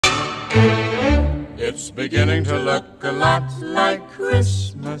It's beginning to look a lot like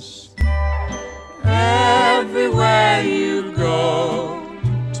Christmas everywhere you go.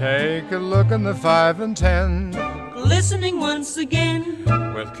 Take a look in the 5 and 10, glistening once again,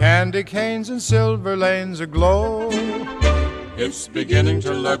 with candy canes and silver lanes aglow. It's beginning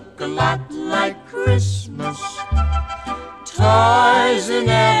to look a lot like Christmas, toys in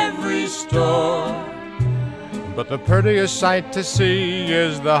every store. But the prettiest sight to see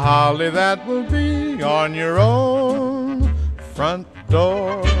is the holly that will be on your own front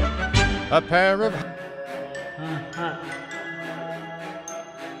door. A pair of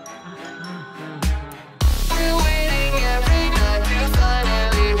We're waiting every night to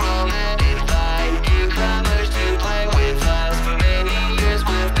finally roam and invite newcomers to play with us. For many years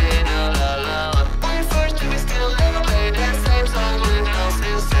we've been all alone. We're forced to be still and play the same songs with no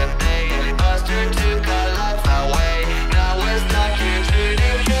except they and Buster took our life away. Now we're stuck here to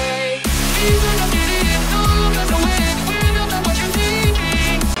decay. Even if you didn't know us away, we're not what you're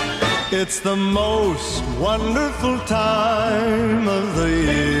thinking. It's the most wonderful time of the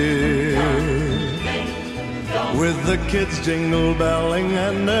year, with the kids jingle belling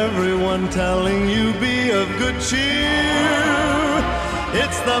and everyone telling you be of good cheer.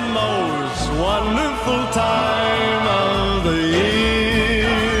 It's the most wonderful time of the year.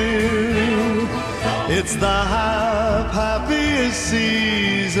 It's the happiest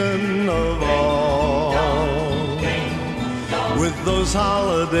season of all, with those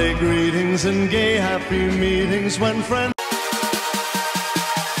holiday greetings and gay happy meetings when friends